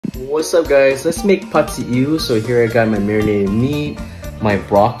What's up guys, let's make pad see ew. So here I got my marinated meat, my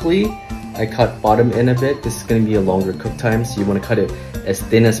broccoli. I cut bottom end a bit. This is going to be a longer cook time, so you want to cut it as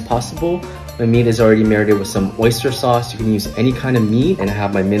thin as possible. My meat is already marinated with some oyster sauce. You can use any kind of meat, and I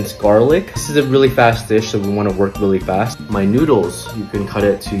have my minced garlic. This is a really fast dish, so we want to work really fast. My noodles, you can cut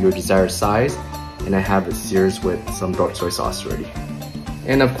it to your desired size, and I have it seared with some dark soy sauce already.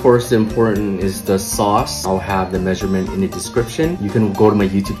 And of course, the important is the sauce. I'll have the measurement in the description. You can go to my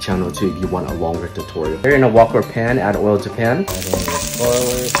YouTube channel too if you want a longer tutorial. Here in a wok or pan, add oil to pan. Add in your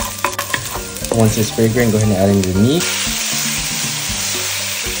garlic. Once it's fragrant, go ahead and add in your meat.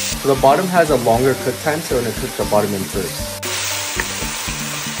 So the bottom has a longer cook time, so I'm going to cook the bottom in first.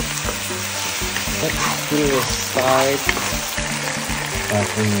 Let's put it aside. Add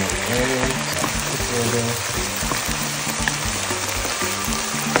in your onion. Cook a little bit.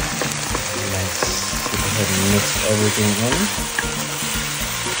 Go ahead and mix everything in.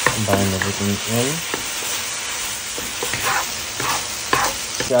 Combine everything in.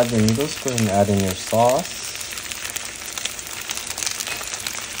 To add the noodles, go ahead and add in your sauce.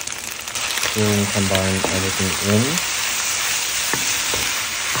 Stir and combine everything in.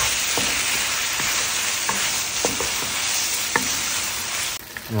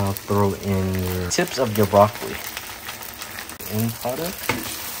 Now throw in your tips of your broccoli. In powder.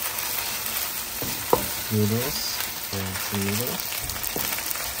 Noodles, some noodles.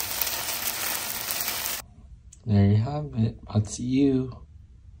 There you have it. Pad see ew.